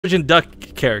Sergeant Duck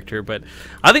character, but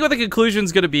I think what the conclusion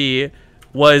is going to be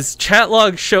was chat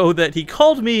logs show that he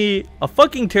called me a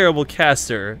fucking terrible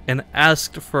caster and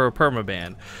asked for a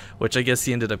permaban, which I guess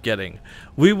he ended up getting.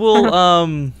 We will,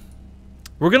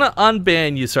 we're gonna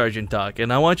unban you, Sergeant Duck,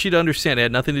 and I want you to understand it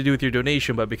had nothing to do with your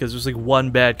donation, but because there's like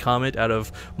one bad comment out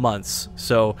of months.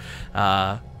 So,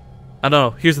 I don't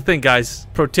know. Here's the thing, guys.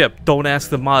 Pro tip: don't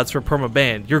ask the mods for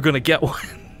permaban. You're gonna get one.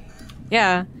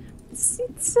 Yeah.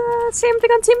 It's same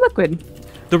thing on Team Liquid.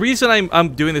 The reason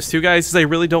I'm doing this too, guys, is I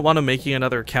really don't want to making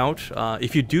another account.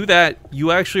 If you do that,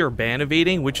 you actually are ban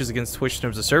evading, which is against Twitch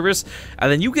terms of service,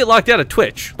 and then you get locked out of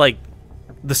Twitch, like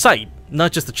the site,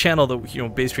 not just the channel that, you know,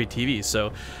 Base Trade TV.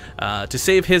 So to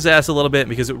save his ass a little bit,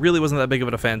 because it really wasn't that big of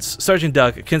an offense, Sergeant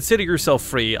Duck, consider yourself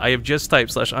free. I have just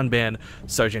typed /unban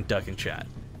Sergeant Duck in chat.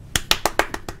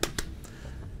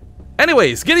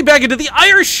 Anyways, getting back into the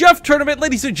Aiur Chef Tournament,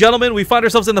 ladies and gentlemen, we find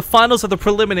ourselves in the finals of the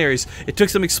preliminaries. It took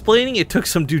some explaining, it took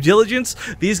some due diligence.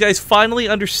 These guys finally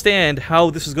understand how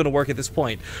this is going to work at this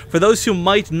point. For those who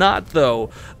might not,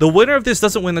 though, the winner of this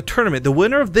doesn't win the tournament. The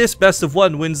winner of this best of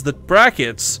one wins the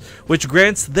brackets, which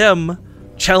grants them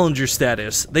challenger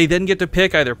status. They then get to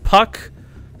pick either Puck,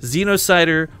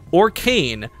 Xenocider, or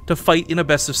Kane to fight in a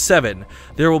best of 7.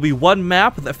 There will be one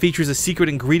map that features a secret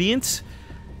ingredient,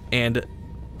 and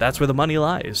that's where the money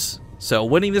lies. So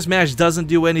winning this match doesn't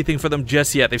do anything for them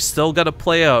just yet. They've still got to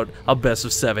play out a best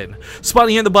of 7.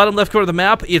 Spawning here in the bottom left corner of the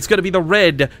map, it's going to be the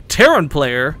red Terran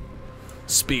player,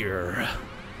 Spear.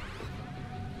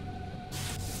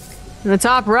 In the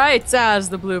top right, as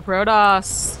the blue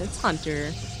Protoss, it's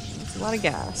Hunter. It's a lot of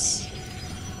gas.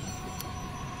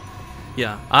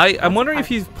 Yeah, I'm wondering if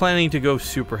he's planning to go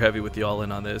super heavy with the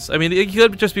all-in on this. I mean, it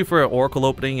could just be for an Oracle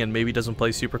opening and maybe doesn't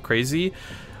play super crazy,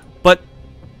 but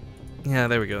yeah,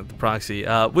 there we go, the proxy.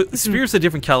 Spear's a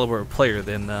different caliber of player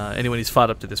than anyone he's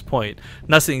fought up to this point.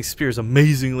 Not saying Spear's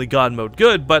amazingly God mode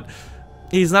good, but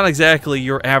he's not exactly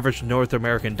your average North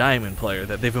American Diamond player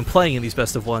that they've been playing in these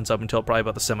best of ones up until probably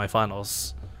about the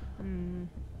semifinals.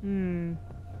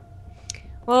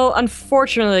 Well,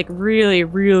 unfortunately, like really,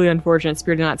 really unfortunate,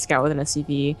 Spear did not scout with an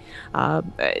SCV.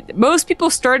 Most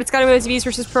people started scouting with SCVs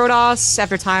versus Protoss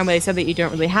after a time where they said that you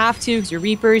don't really have to because you're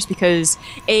Reapers, because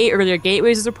A, earlier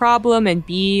gateways is a problem, and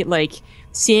B, like,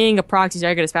 seeing a proxy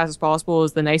target as fast as possible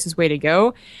is the nicest way to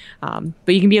go.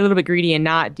 But you can be a little bit greedy and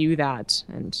not do that.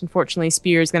 And unfortunately,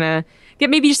 Spear is going to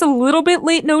get maybe just a little bit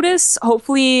late notice.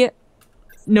 Hopefully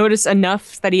notice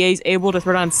enough that he is able to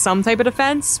throw down some type of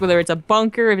defense, whether it's a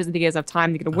bunker, if he doesn't think he has enough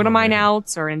time to get a widow mine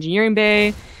out, or an engineering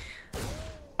bay.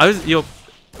 I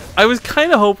was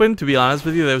kind of hoping, to be honest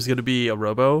with you, that it was going to be a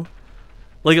robo.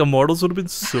 Like, Immortals would have been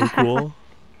so cool.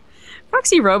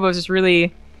 Proxy robos is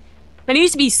really... That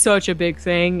used to be such a big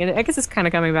thing, and I guess it's kind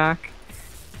of coming back.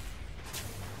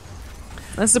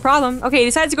 That's the problem. Okay, he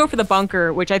decides to go for the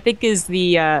bunker, which I think is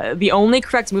the only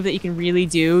correct move that you can really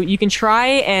do. You can try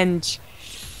and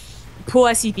pull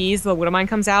SCVs, the widow mine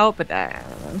comes out, but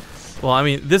well, I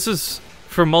mean, this is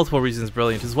for multiple reasons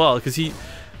brilliant as well, because he...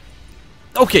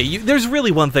 Okay, there's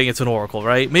really one thing, it's an Oracle,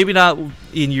 right? Maybe not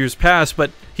in years past, but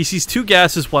he sees 2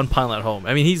 gases, 1 pilot at home.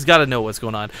 I mean, he's got to know what's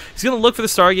going on. He's going to look for the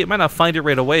Stargate, might not find it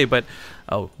right away, but...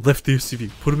 Oh, lift the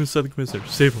SCV, put him inside the command center,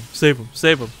 save him, save him,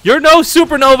 save him. You're no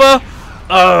supernova!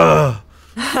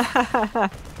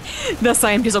 Thus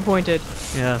I am disappointed.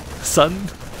 Yeah, son.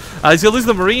 He's gonna lose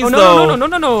the Marines, though. No.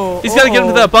 No. He's gotta get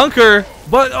into that bunker.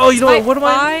 But you know what? What am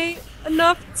I?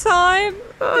 Enough time. He's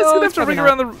gonna have to ring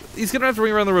around the. He's gonna have to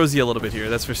ring around the rosy a little bit here.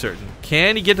 That's for certain.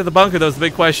 Can he get to the bunker? Though is the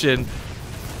big question.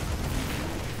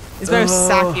 He's better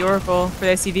sack the Oracle for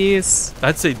the SCVs.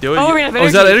 I'd say do it. Oh,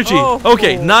 is that energy?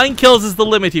 Okay, 9 kills is the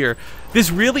limit here. This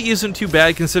really isn't too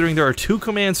bad considering there are 2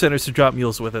 command centers to drop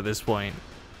mules with at this point.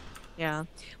 Yeah.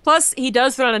 Plus, he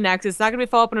does throw on a Nexus. It's not going to be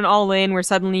followed up on an all-in where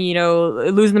suddenly, you know,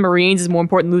 losing the Marines is more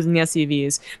important than losing the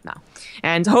SCVs. No.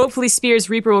 And hopefully Spear's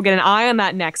Reaper will get an eye on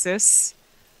that Nexus.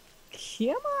 Come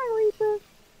on, Reaper.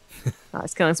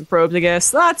 He's killing some probes, I guess.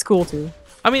 That's cool, too.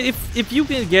 I mean, if you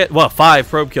can get, well, 5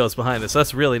 probe kills behind this,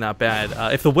 that's really not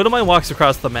bad. If the widow mine walks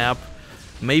across the map,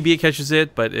 maybe it catches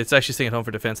it, but it's actually staying at home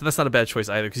for defense, and that's not a bad choice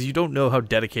either, because you don't know how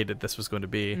dedicated this was going to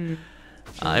be.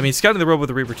 I mean, scouting the road with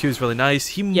the Reaper 2 is really nice.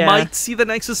 He might see the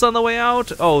Nexus on the way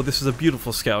out. Oh, this is a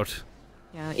beautiful scout.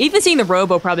 Yeah, even seeing the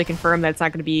Robo probably confirmed that it's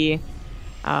not going to be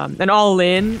an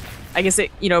all-in. I guess,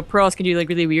 Pearls can do, like,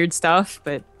 really weird stuff,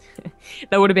 but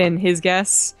that would have been his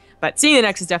guess. But seeing the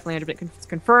Nexus definitely 100%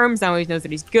 confirms. Now he knows that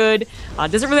he's good.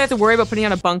 Doesn't really have to worry about putting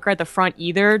on a bunker at the front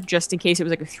either, just in case it was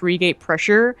like a 3-gate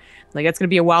pressure. Like, that's going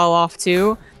to be a while off,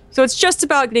 too. So it's just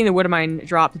about getting the widow mine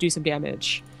drop to do some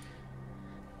damage.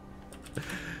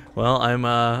 Well, I'm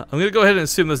gonna go ahead and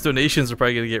assume those donations are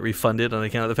probably gonna get refunded on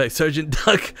account of the fact Sergeant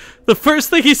Duck, the first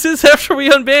thing he says after we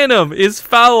unban him is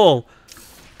foul.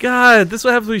 God, this is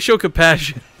what happens when we show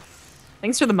compassion.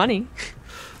 Thanks for the money.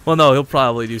 Well, no, he'll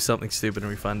probably do something stupid and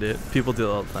refund it. People do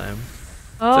it all the time.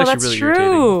 Oh, that's really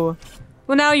true. Irritating.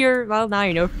 Well, now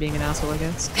you're known for being an asshole, I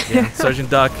guess. Yeah, Sergeant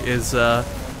Duck is got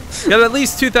at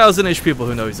least 2,000-ish people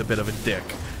who know he's a bit of a dick.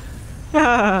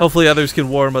 Hopefully others can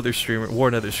warn other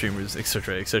streamers,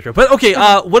 etc., etc. But okay,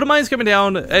 what am I coming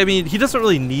down? I mean, he doesn't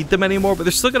really need them anymore, but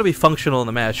they're still going to be functional in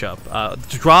the matchup.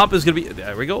 The drop is going to be,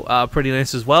 there we go, pretty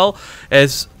nice as well,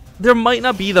 as there might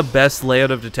not be the best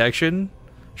layout of detection.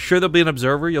 Sure, there'll be an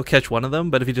observer, you'll catch one of them,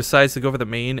 but if he decides to go for the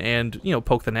main and, you know,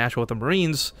 poke the natural with the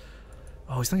Marines,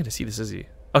 oh, he's not going to see this, is he?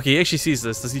 Okay, he actually sees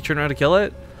this. Does he turn around to kill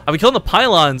it? I mean, killing the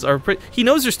pylons are pretty, he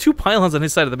knows there's 2 pylons on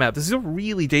his side of the map. This is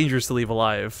really dangerous to leave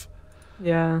alive.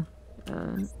 Yeah.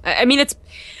 I mean,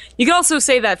 you could also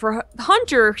say that for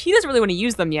Hunter, he doesn't really want to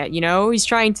use them yet, you know? He's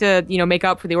trying to, you know, make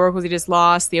up for the oracles he just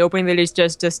lost, the opening that he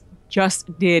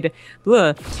just did.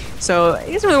 Blah. So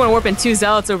he doesn't really want to warp in 2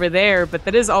 zealots over there, but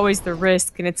that is always the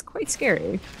risk, and it's quite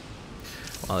scary.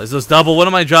 Well, there's this double. One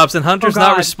of my drops, and Hunter's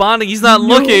not responding. He's not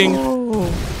looking.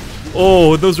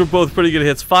 Oh, those were both pretty good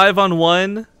hits. 5 on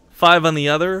one, 5 on the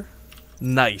other.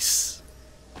 Nice.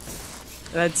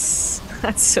 That's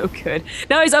so good.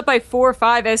 Now he's up by 4 or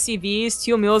 5 SCVs,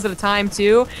 2 mules at a time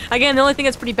too. Again, the only thing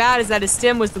that's pretty bad is that his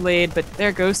stim was delayed, but there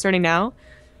it goes, starting now.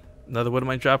 Another one of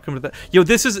my drop coming to that. Yo,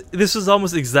 this is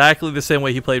almost exactly the same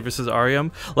way he played versus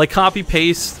Arium. Like copy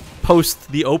paste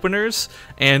post the openers,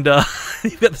 and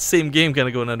you've got the same game kind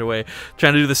of going underway,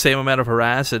 trying to do the same amount of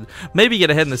harass and maybe get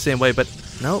ahead in the same way. But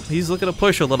nope, he's looking to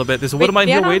push a little bit. There's a what am I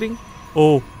here waiting?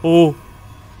 Oh,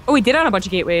 he did on a bunch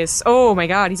of gateways. Oh my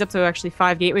god, he's up to actually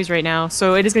 5 gateways right now.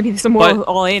 So it is going to be some more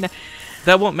all in.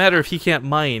 That won't matter if he can't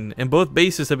mine, and both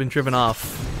bases have been driven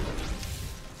off.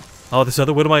 Oh, this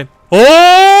other what am I?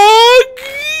 Oh,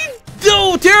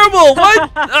 no, terrible!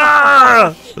 What?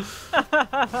 Ah!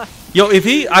 Yo, I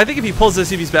think if he pulls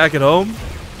this, if he's back at home,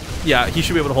 yeah, he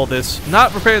should be able to hold this.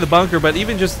 Not preparing the bunker, but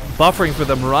even just buffering for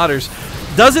the Marauders.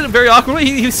 Does it very awkwardly.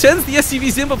 He sends the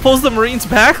SCVs in, but pulls the Marines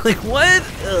back. Like what?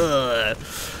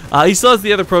 He still has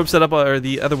the other probe set up, or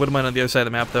the other Woodmine on the other side of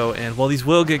the map, though. And while these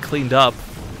will get cleaned up,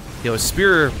 you know,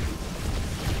 Spear,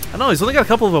 I don't know, he's only got a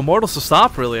couple of Immortals to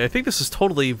stop, really. I think this is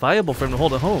totally viable for him to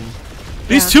hold at home. Yeah.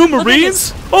 These 2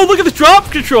 Marines? Oh, look at the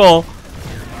drop control!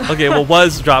 Okay, well,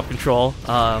 was drop control.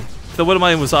 If the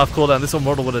Woodmine was off cooldown, this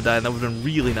Immortal would have died, and that would have been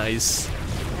really nice.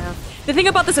 Yeah. The thing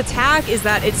about this attack is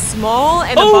that it's small,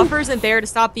 and the buffer isn't there to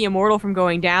stop the Immortal from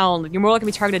going down. The Immortal can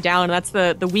be targeted down, and that's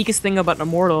the weakest thing about an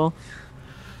Immortal.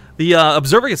 The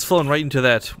Observer gets flown right into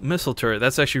that missile turret.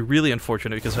 That's actually really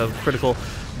unfortunate because of how critical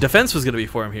defense was going to be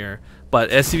for him here. But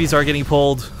SCVs are getting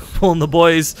pulled, pulling the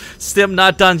boys. Stim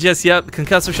not done just yet.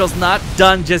 Concussor shell's not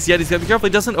done just yet. He's got to be careful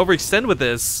he doesn't overextend with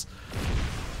this.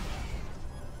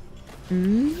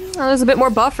 Well, there's a bit more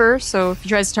buffer, so if he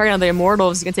tries to target on the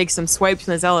Immortals, he can take some swipes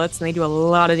from the Zealots, and they do a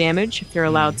lot of damage if they're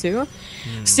allowed to.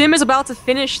 Stim is about to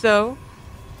finish, though,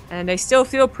 and I still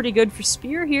feel pretty good for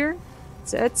Spear here.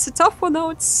 It's a tough one, though.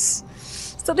 It's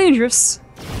still dangerous.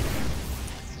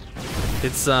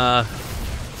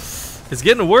 It's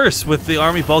getting worse with the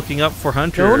army bulking up for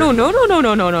Hunter. No.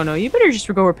 You better just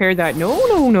go repair that.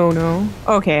 No.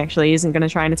 Okay, actually, he isn't going to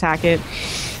try and attack it.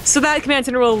 So that command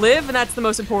center will live, and that's the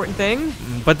most important thing.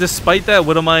 But despite that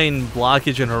Widowmine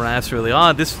blockage and harass early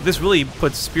on, this really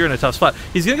puts Spear in a tough spot.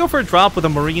 He's going to go for a drop with a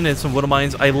Marine and some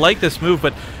Widowmines. I like this move,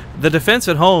 but the defense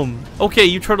at home, okay,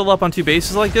 you turtle up on 2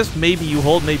 bases like this, maybe you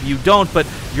hold, maybe you don't, but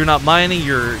you're not mining,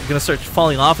 you're going to start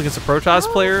falling off against a Protoss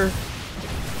player.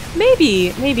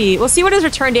 Maybe. We'll see what his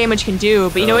return damage can do,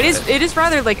 but you know, it is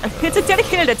rather like, it's a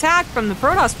dedicated attack from the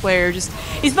Protoss player. Just,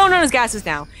 he's blowing on his gases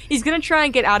now. He's gonna try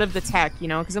and get out of the tech, you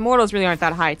know, because Immortals really aren't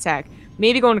that high tech.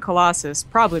 Maybe going to Colossus,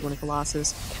 probably going to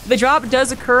Colossus. The drop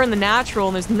does occur in the natural,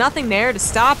 and there's nothing there to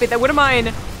stop it. That would've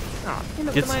mine.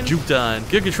 Gets juked on.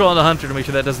 Good control on the Hunter to make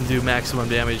sure that doesn't do maximum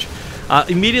damage.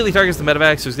 Immediately targets the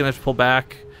medevac, so he's gonna have to pull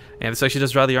back. And this actually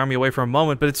does draw the army away for a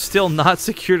moment, but it's still not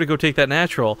secure to go take that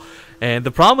natural. And the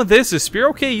problem with this is Spear,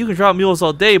 okay, you can drop mules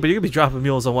all day, but you're going to be dropping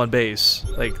mules on 1 base.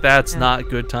 Like, that's not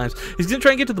good times. He's going to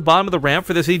try and get to the bottom of the ramp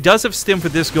for this. He does have stim for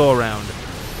this go-around.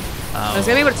 He's going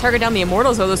to be able to target down the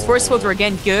Immortals, though. Those force fields were,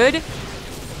 again, good.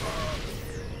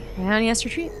 And he has to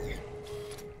retreat.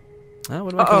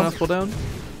 What am I coming off cooldown?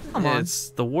 Come on.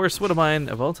 It's the worst Widowmine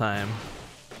of all time.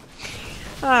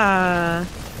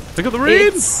 Pick up the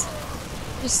reeds!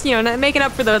 Just, you know, making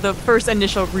up for the first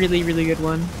initial really, really good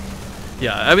one.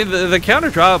 Yeah, I mean, the counter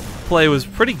drop play was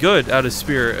pretty good out of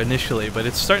Spear initially, but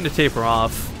it's starting to taper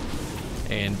off.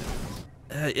 And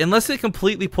unless it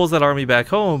completely pulls that army back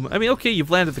home, I mean, okay,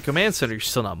 you've landed the command center, you're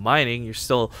still not mining, you're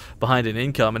still behind in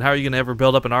income, and how are you going to ever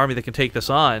build up an army that can take this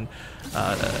on?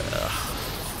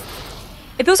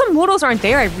 If those immortals aren't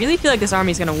there, I really feel like this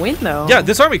army's gonna win, though. Yeah,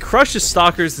 this army crushes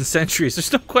stalkers and sentries.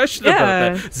 There's no question about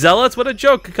that. Zealots, what a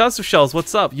joke. Concussive shells,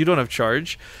 what's up? You don't have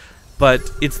charge. But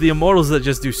it's the immortals that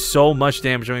just do so much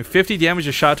damage. I mean, 50 damage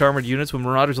a shot to armored units when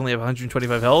marauders only have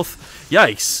 125 health.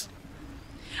 Yikes.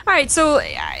 All right, so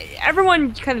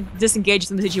everyone kind of disengaged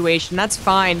from the situation. That's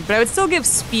fine, but I would still give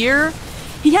Spear.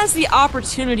 He has the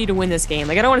opportunity to win this game.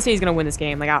 Like, I don't want to say he's going to win this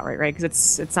game, like, outright, right?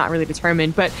 Because it's not really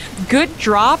determined. But good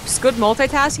drops, good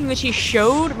multitasking, which he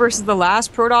showed versus the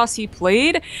last Protoss he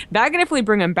played, that can definitely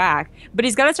bring him back. But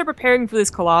he's got to start preparing for this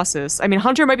Colossus. I mean,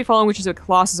 Hunter might be following, which is a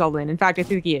Colossus all in. In fact, I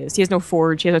think he is. He has no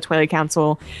Forge. He has no Twilight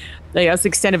Council. Like, that's the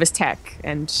extent of his tech.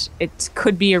 And it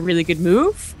could be a really good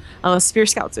move, unless Spear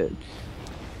scouts it.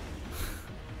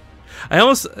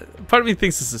 Part of me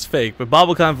thinks this is fake, but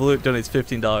Bobblecon Volute donates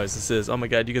 $15 and says, "Oh my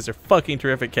god, you guys are fucking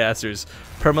terrific casters.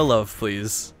 Perma love,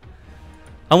 please."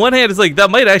 On one hand, it's like,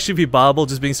 that might actually be Bobble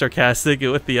just being sarcastic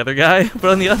with the other guy, but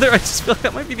on the other, I just feel like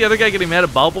that might be the other guy getting mad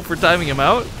at Bobble for timing him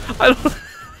out. I don't.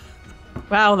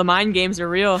 Wow, the mind games are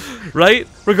real. Right?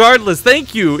 Regardless,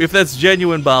 thank you if that's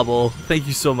genuine, Bobble. Thank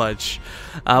you so much.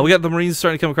 We got the Marines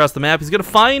starting to come across the map. He's going to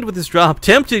find with his drop,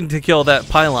 tempting to kill that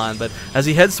pylon, but as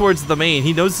he heads towards the main,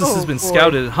 he knows this has been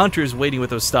scouted, and Hunter's waiting with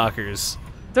those stalkers.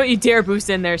 Don't you dare boost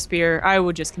in there, Spear. I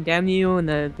will just condemn you in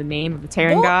the name of the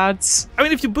Terran gods. I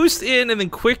mean, if you boost in and then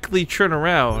quickly turn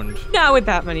around. Not with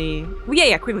that many. Well,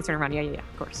 yeah, quickly turn around. Yeah,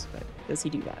 of course. But does he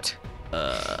do that?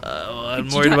 I'm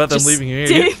worried about them leaving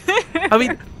here. I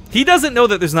mean, he doesn't know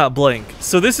that there's not Blink,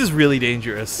 so this is really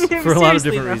dangerous for a lot of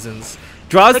different reasons.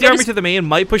 Draws the army to the main,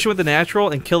 might push him with the natural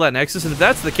and kill that Nexus, and if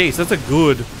that's the case, that's a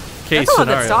good case that's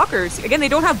scenario. That's Stalkers. Again, they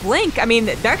don't have Blink. I mean,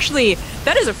 actually,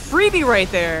 that is a freebie right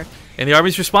there. And the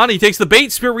army's responding. He takes the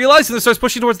bait. Spear realizes and starts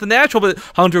pushing towards the natural, but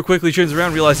Hunter quickly turns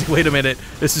around, realizing, wait a minute,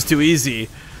 this is too easy.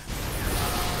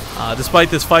 Despite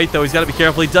this fight, though, he's got to be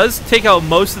careful. He does take out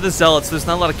most of the Zealots. There's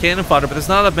not a lot of cannon fodder, but there's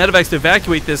not enough medevacs to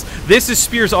evacuate this. This is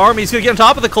Spear's army. He's going to get on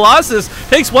top of the Colossus.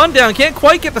 Takes one down. Can't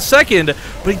quite get the second,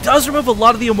 but he does remove a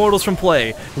lot of the Immortals from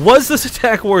play. Was this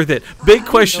attack worth it? Big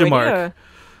question mark.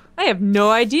 I have no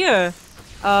idea.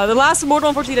 The last Immortal,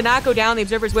 unfortunately, did not go down. The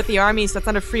Observer's with the army, so that's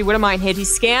not a free Widowmine hit. He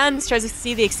scans, tries to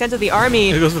see the extent of the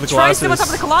army. He goes for the Tries Colossus. to get on top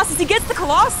of the Colossus. He gets the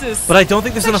Colossus. But I don't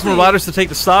think there's enough Marauders to take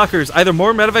the Stalkers. Either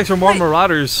more medevacs or more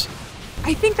Marauders.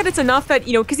 I think that it's enough that,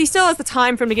 you know, because he still has the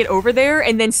time for him to get over there,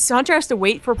 and then Hunter has to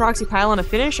wait for a proxy pylon to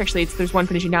finish. Actually, there's one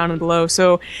finishing down and below,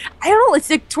 so I don't know. It's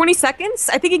like 20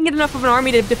 seconds. I think he can get enough of an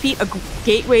army to defeat a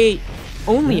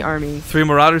gateway-only army. 3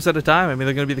 Marauders at a time. I mean,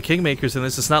 they're going to be the Kingmakers in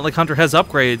this. It's not like Hunter has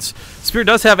upgrades. Spear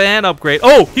does have an upgrade.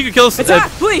 Oh, he could kill us.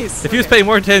 Attack, please! If he was paying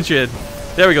more attention.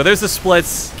 There we go. There's the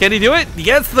splits. Can he do it? He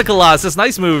gets the Colossus.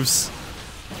 Nice moves.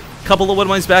 Couple of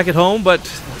Widowmines back at home, but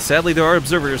sadly there are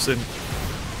Observers, and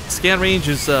scan range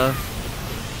is, oh,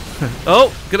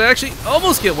 gonna actually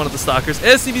almost get one of the Stalkers.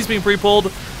 SCV's being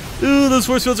pre-pulled. Ooh, those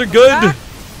force fields are good.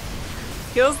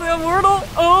 Kills the Immortal.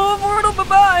 Oh, Immortal,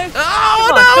 bye-bye.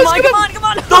 Oh, come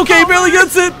on. Okay, barely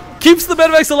gets it. Keeps the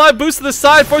medevacs alive, boost to the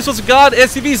side. Force fields are gone.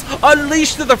 SCV's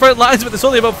unleashed to the front lines, but there's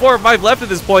only about 4 or 5 left at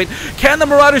this point. Can the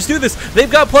Marauders do this?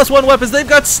 They've got +1 weapons. They've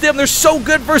got Stim. They're so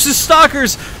good versus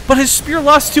Stalkers, but his Spear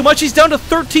lost too much. He's down to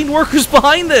 13 workers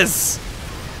behind this.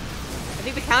 I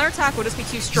think the counterattack will just be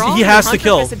too strong. He has to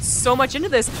kill. Invested so much into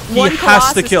this. He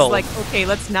has to kill. Is like, okay,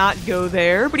 let's not go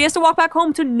there. But he has to walk back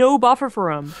home to no buffer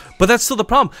for him. But that's still the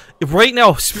problem. Right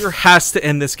now, Spear has to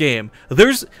end this game.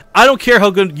 I don't care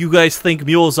how good you guys think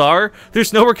mules are.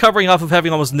 There's no recovering off of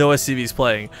having almost no SCVs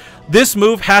playing. This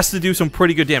move has to do some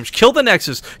pretty good damage. Kill the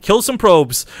Nexus. Kill some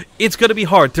probes. It's going to be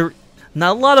hard.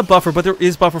 Not a lot of buffer, but there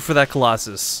is buffer for that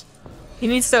Colossus. He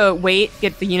needs to wait,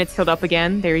 get the units healed up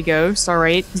again. There he goes. All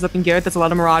right, he's looking good. That's a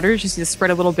lot of Marauders. Just need to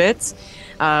spread a little bit.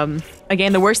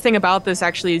 Again, the worst thing about this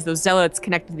actually is those Zealots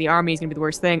connected to the army is going to be the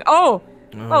worst thing. Oh,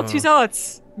 2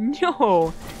 Zealots.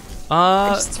 No.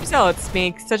 Just 2 Zealots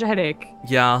make such a headache.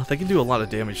 Yeah, they can do a lot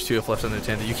of damage too if left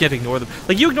unattended. You can't ignore them.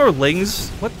 Like, you ignore Lings.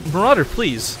 What? Marauder,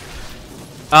 please.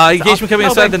 Engagement coming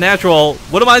inside the natural.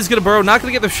 Widowmine's going to burrow. Not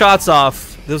going to get their shots off.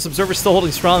 Those Observers still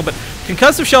holding strong, but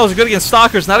concussive shells are good against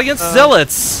Stalkers, not against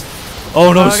Zealots.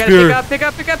 Oh no, Spear! Pick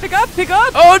up!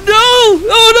 Oh no!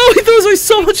 Oh no! He throws away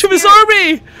so much of his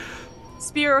army.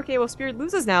 Spear. Okay, well, Spear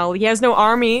loses now. He has no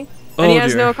army, and he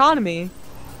has no economy.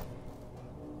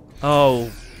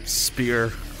 Oh, Spear.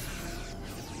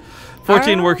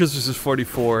 14 workers versus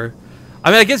 44.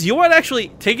 I mean, I guess you want actually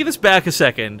taking this back a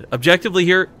second. Objectively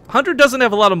here, Hunter doesn't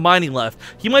have a lot of mining left.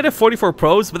 He might have 44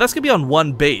 probes, but that's gonna be on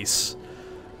one base.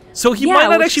 So he might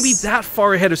not actually be that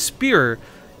far ahead of Spear.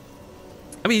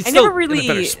 I mean, he's still in a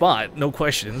better spot, no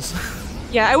questions.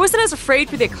 Yeah, I wasn't as afraid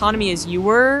for the economy as you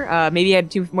were. Maybe I had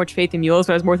too much faith in mules,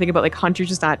 but I was more thinking about like Hunter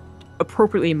just not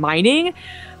appropriately mining.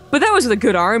 But that was with a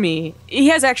good army. He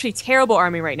has actually terrible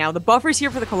army right now. The buffer's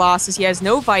here for the Colossus. He has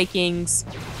no Vikings.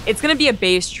 It's gonna be a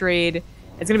base trade.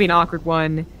 It's gonna be an awkward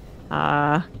one.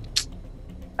 I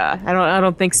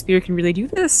don't think Spear can really do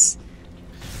this.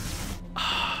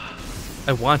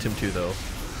 I want him to though.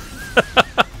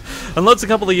 Unloads a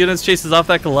couple of units, chases off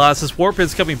that Colossus.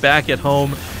 Warpin's coming back at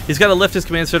home. He's got to lift his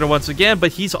command center once again,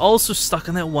 but he's also stuck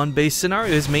on that one base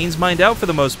scenario. His main's mined out for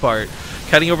the most part.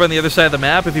 Cutting over on the other side of the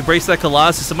map. If he breaks that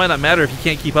Colossus, it might not matter if he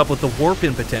can't keep up with the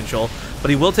Warpin potential. But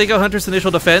he will take out Hunter's initial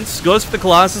defense. Goes for the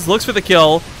Colossus, looks for the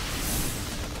kill.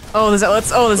 Oh, the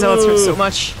Zealots. Oh, the Zealots hurt so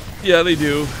much. Yeah, they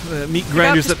do. Meat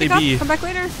grinders that they be. Come back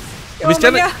later.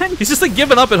 He's just like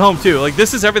giving up at home too. Like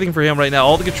this is everything for him right now.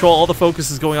 All the control, all the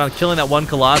focus is going on killing that one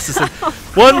Colossus. And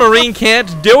one Marine can't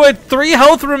do it. 3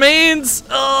 health remains.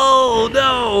 Oh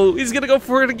no, he's gonna go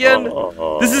for it again.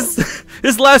 This is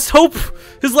his last hope.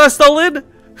 His last all-in.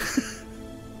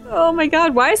 Oh my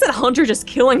God, why is that Hunter just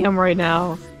killing him right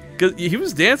now? Because he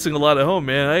was dancing a lot at home,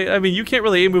 man. I mean, you can't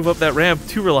really aim move up that ramp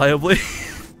too reliably.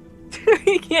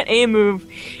 You can't aim move.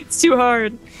 It's too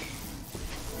hard.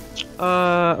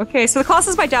 Okay, so the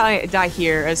Colossus might die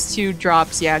here as 2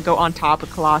 drops, go on top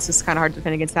of Colossus. It's kind of hard to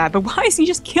defend against that. But why is he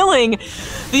just killing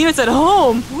the units at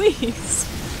home? Please.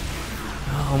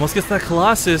 Almost gets that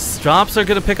Colossus. Drops are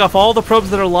going to pick off all the probes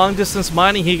that are long distance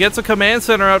mining. He gets a command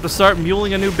center out to start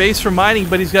muling a new base for mining,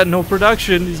 but he's got no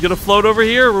production. He's going to float over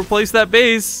here, replace that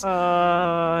base.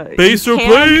 Base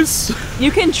replace!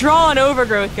 You can draw an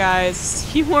overgrowth,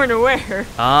 guys. You weren't aware.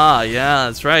 Ah, yeah,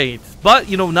 that's right. But,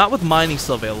 you know, not with mining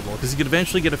still available, because he could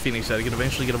eventually get a Phoenix out. He could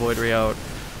eventually get a Void Ray out.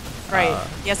 Right.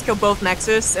 He has to kill both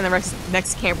Nexus, and the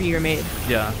next can't be remade.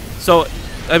 Yeah. So,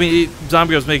 I mean,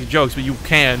 Zombie was making jokes, but you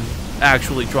can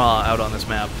actually draw out on this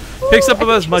map. Picks up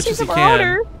about as much as he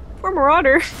can. Poor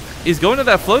Marauder. He's going to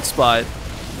that float spot.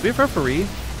 Do we have referee?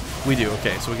 We do.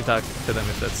 Okay, so we can talk to them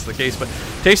if that's the case. But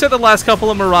takes out the last couple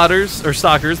of Marauders, or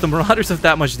Stalkers. The Marauders have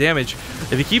that much damage.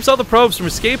 If he keeps all the probes from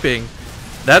escaping,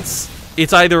 it's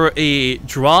either a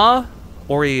draw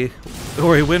or a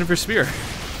win for Spear.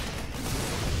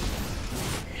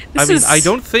 I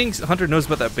don't think Hunter knows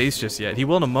about that base just yet. He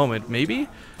will in a moment, maybe?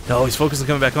 No, he's focused on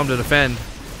coming back home to defend.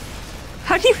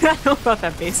 How do you not know about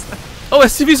that base, though? Oh,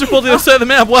 SCVs are pulled to the other side of the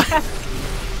map. What?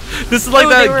 This is like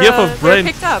that gif of Brent.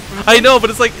 Picked up. I know,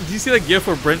 but it's like, do you see that gif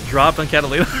where Brent dropped on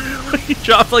Catalina? He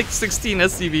dropped like 16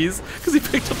 SCVs because he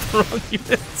picked up the wrong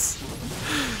units.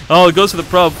 Oh, it goes for the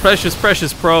probe. Precious,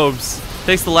 precious probes.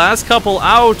 Takes the last couple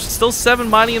out. Still 7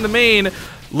 mining in the main.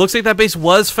 Looks like that base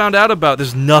was found out about.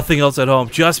 There's nothing else at home.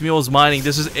 Just mules mining.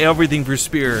 This is everything for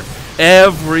Spear.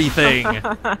 Everything.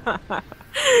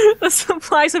 The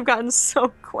supplies have gotten so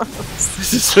close.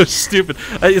 This is so stupid.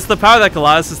 It's the power of that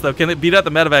Colossus, though. Can it beat out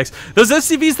the medevacs? Those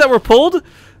SCVs that were pulled,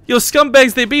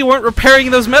 scumbags they be, weren't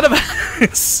repairing those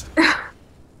medevacs.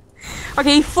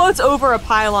 Okay, he floats over a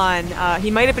pylon.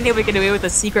 He might have been able to get away with a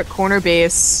secret corner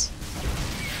base.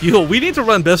 We need to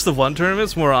run best of 1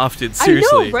 tournaments more often. Seriously.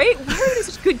 I know, right? Why are there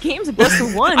such good games of best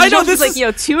of 1? I know, this is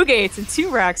like 2 gates and 2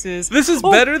 Raxes. This is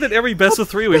better than every best of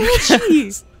 3 we've had.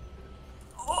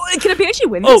 Can a Banshee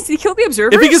win this? Did he kill the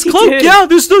observers? If he gets cloaked, yeah,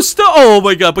 there's no stuff. Oh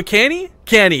my god, but can he?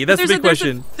 Can he? That's the big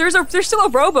question. There's still a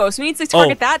Robo, so we need to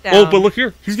target that down. Oh, but look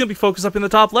here. He's going to be focused up in the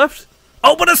top left.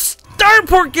 Oh, but a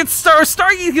starport gets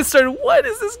Stargate gets started. What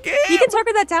is this game? He can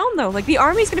target that down, though. Like, the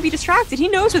army's going to be distracted. He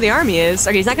knows where the army is.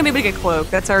 Okay, he's not going to be able to get cloaked.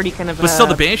 That's already kind of But still,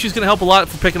 the Banshee's going to help a lot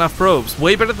for picking off probes.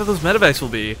 Way better than those medevacs will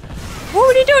be. What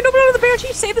would he do? Nobody out of the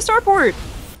Banshee. Save the starport.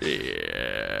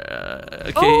 Yeah.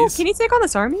 Okay. Oh, can he take on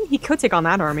this army? He could take on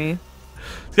that army.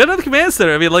 He's got another command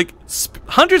center. I mean, like,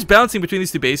 Hunter's bouncing between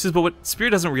these 2 bases, but what Spear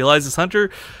doesn't realize is Hunter's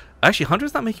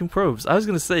not making probes. I was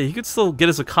going to say, he could still get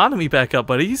his economy back up,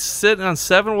 but he's sitting on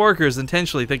 7 workers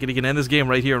intentionally thinking he can end this game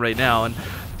right here and right now, and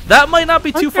that might not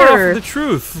be too far off from the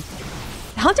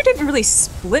truth. Hunter didn't really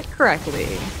split correctly.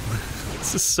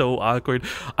 This is so awkward.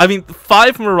 I mean,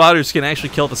 5 Marauders can actually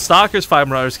kill the Stalkers, 5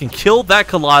 Marauders can kill that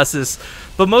Colossus,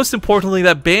 but most importantly,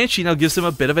 that Banshee now gives him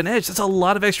a bit of an edge. That's a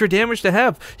lot of extra damage to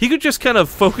have. He could just kind of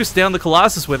focus down the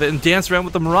Colossus with it and dance around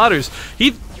with the Marauders.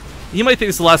 He might think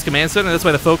it's the last command center, and that's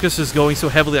why the focus is going so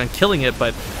heavily on killing it,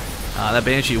 but that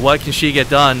Banshee, what can she get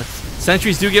done?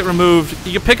 Sentries do get removed.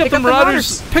 You can pick up the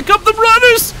Marauders. Pick up the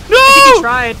Marauders! No! I think he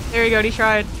tried. There you go, he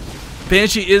tried.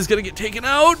 Banshee is gonna get taken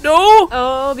out. No.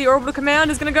 Oh, the orbital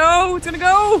command is gonna go. It's gonna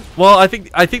go. Well, I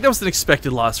think that was an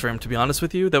expected loss for him. To be honest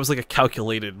with you, that was like a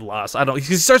calculated loss. I don't.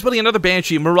 He starts building another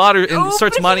Banshee, Marauder, and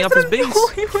starts mining up his base. No,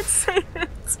 he would say it.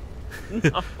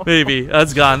 No. Maybe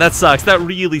that's gone. That sucks. That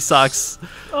really sucks.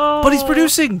 Oh. But he's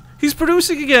producing. He's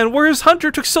producing again. Whereas Hunter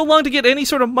took so long to get any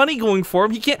sort of money going for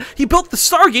him. He can't. He built the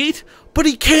Stargate, but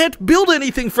he can't build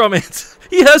anything from it.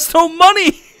 He has no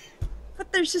money.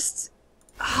 But there's just.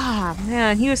 Ah,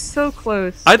 man, he was so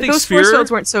close. I think those Spear, force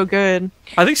fields weren't so good.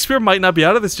 I think Spear might not be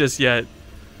out of this just yet.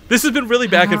 This has been really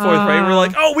back and forth, right? We're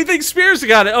like, oh, we think Spear's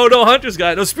got it. Oh, no, Hunter's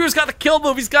got it. No, Spear's got the kill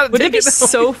move. He's got it. Wouldn't it be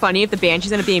so funny if the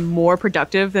Banshees ended up being more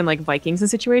productive than, like, Vikings in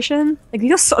situation? Like, they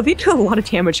do a lot of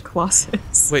damage to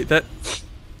Colossus. Wait, that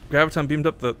Graviton beamed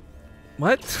up the...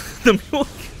 What? The mule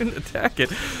can attack it.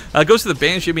 Goes to the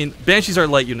Banshee. I mean, Banshees are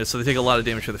light units, so they take a lot of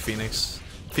damage for the Phoenix.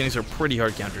 Phoenix are pretty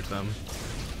hard counter to them.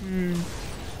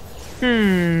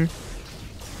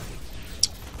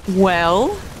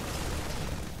 Well...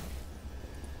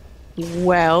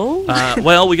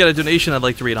 Well, we got a donation I'd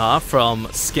like to read off from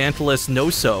Scantalus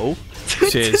Noso,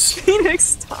 which is Phoenix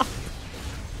stop.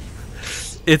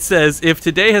 It says, if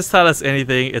today has taught us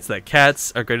anything, it's that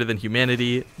cats are greater than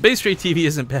humanity. Base rate TV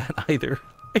isn't bad either.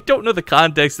 I don't know the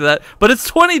context of that, but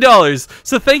it's $20,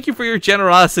 so thank you for your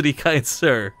generosity, kind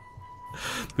sir.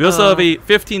 We also have a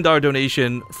 $15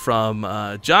 donation from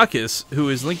Jockus, who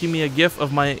is linking me a gif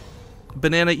of my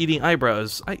banana eating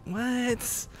eyebrows.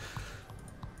 What?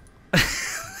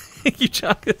 Thank you,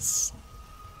 Jockus.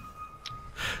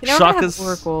 You know, I have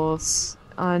oracles,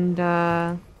 and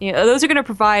you know, those are going to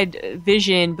provide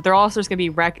vision, but they're also just going to be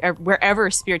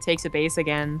wherever Spear takes a base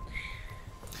again.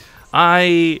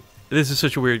 This is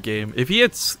such a weird game. If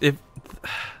he's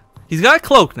got a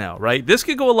cloak now, right? This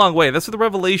could go a long way. That's what the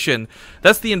revelation.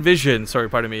 That's the envision. Sorry,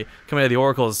 pardon me. Coming out of the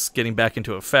oracles, getting back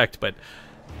into effect. But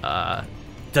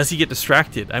does he get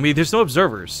distracted? I mean, there's no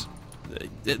observers.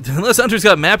 Unless Hunter's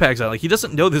got map hacks on, like he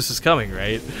doesn't know this is coming,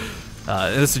 right?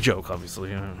 And it's a joke,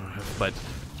 obviously, but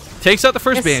takes out the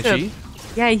first Banshee.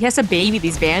 Yeah, he has to baby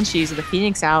these Banshees with the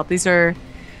Phoenix out. These are.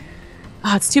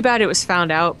 Oh, it's too bad it was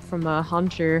found out from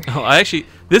Hunter. Oh,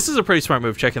 this is a pretty smart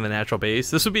move, checking the natural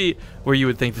base. This would be where you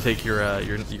would think to take your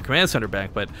command center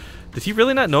back, but did he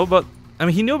really not know about? I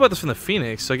mean, he knew about this from the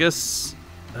Phoenix, so I guess.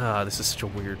 This is such a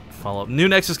weird follow-up. New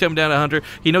Nexus coming down to Hunter.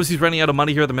 He knows he's running out of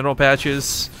money here at the mineral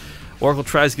patches. Oracle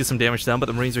tries to get some damage down, but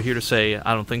the Marines are here to say,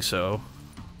 I don't think so.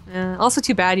 Also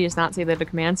too bad he does not say that at a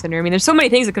command center. I mean, there's so many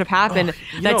things that could have happened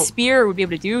that Spear would be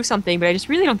able to do something, but I just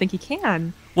really don't think he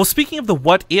can. Well, speaking of the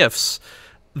what-ifs,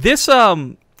 this,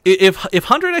 if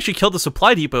Hunter had actually killed the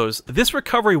supply depots, this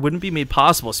recovery wouldn't be made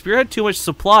possible. Spear had too much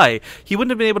supply. He wouldn't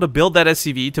have been able to build that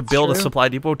SCV, to build a supply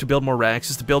depot, to build more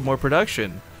Raxes, to build more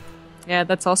production. Yeah,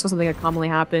 that's also something that commonly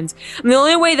happens. I mean, the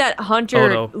only way that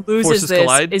Hunter loses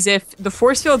this is if the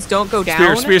force fields don't go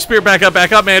down. Spear, back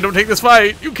up, man! Don't take this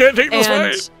fight. You can't take this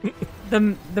fight.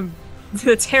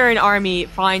 The Terran army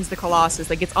finds the Colossus,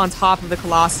 like gets on top of the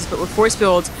Colossus, but with force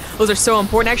fields, those are so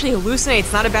important. Actually,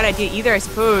 hallucinates, not a bad idea either, I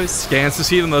suppose. Scans to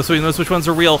see them though, so he knows which ones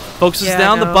are real. Focuses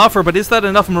down the buffer, but is that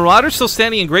enough? Marauder's still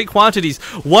standing in great quantities.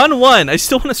 1-1. I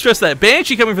still want to stress that.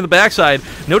 Banshee coming from the backside.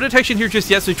 No detection here just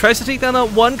yet, so he tries to take down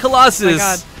that one Colossus. Oh my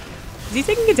god. Is he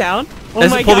taking it down? Oh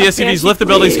As my pull god, the SCVs, Banshee, lift the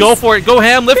buildings, go for it, go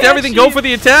ham, lift everything, go for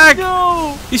the attack!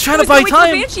 No! He's trying to buy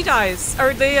time! The Banshee dies,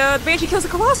 or the Banshee kills the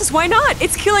Colossus, why not?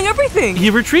 It's killing everything! He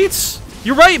retreats!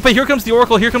 You're right, but here comes the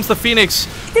Oracle, here comes the Phoenix.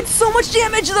 It did so much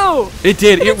damage though! It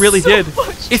did, it really did.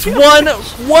 It's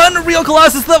one real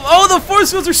Colossus left. Oh, the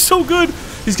force fields are so good!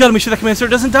 He's gotta make sure that command center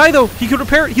doesn't die though. He could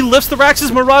repair it, he lifts the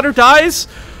Rax's Marauder dies.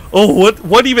 Oh,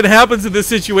 what even happens in this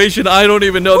situation? I don't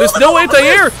even know. There's no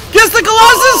anti-air. Gets the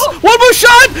Colossus. One more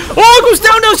shot. Oh, it goes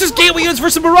down now. It's just gateway units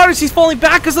versus Marauders. He's falling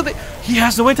back because of the. He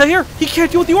has no anti-air. He can't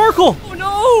deal with the Oracle. Oh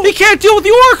no. He can't deal with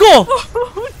the Oracle.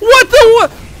 What the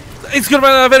what? It's gonna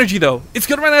run out of energy though. It's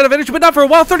gonna run out of energy, but not for a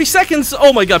while. 30 seconds.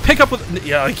 Oh my god. Pick up with.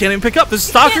 Yeah, I can't even pick up. There's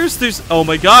stalkers. There's. Oh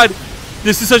my god.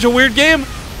 This is such a weird game.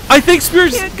 I think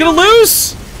Spear's gonna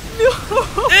lose. No.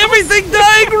 Everything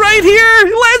dying right here.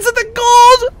 He lands at the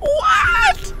gold.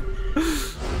 What?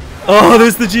 Oh,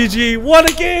 there's the GG.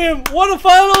 What a game. What a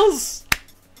finals.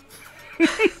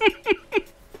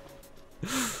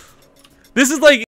 This is like